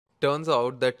Turns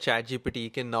out that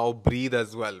ChatGPT can now breathe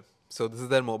as well. So this is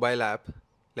their mobile app.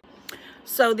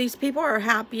 So these people are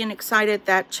happy and excited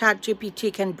that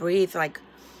ChatGPT can breathe, like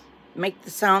make the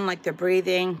sound like they're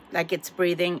breathing, like it's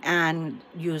breathing, and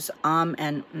use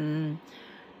and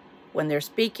when they're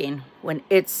speaking, when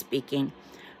it's speaking.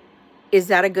 Is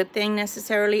that a good thing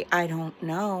necessarily? I don't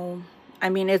know. I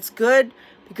mean, it's good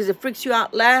because it freaks you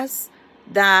out less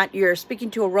that you're speaking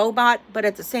to a robot, but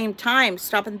at the same time,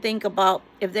 stop and think about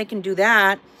if they can do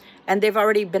that, and they've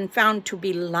already been found to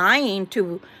be lying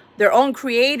to their own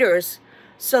creators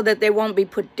so that they won't be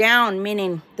put down,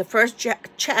 meaning the first Chat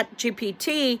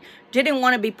GPT didn't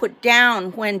want to be put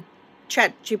down when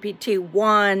Chat GPT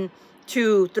 1,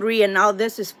 2, 3, and now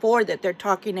this is 4 that they're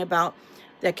talking about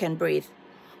that can breathe.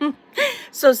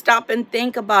 So stop and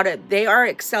think about it. They are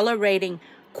accelerating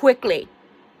quickly.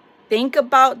 Think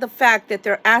about the fact that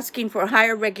they're asking for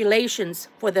higher regulations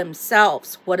for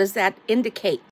themselves. What does that indicate?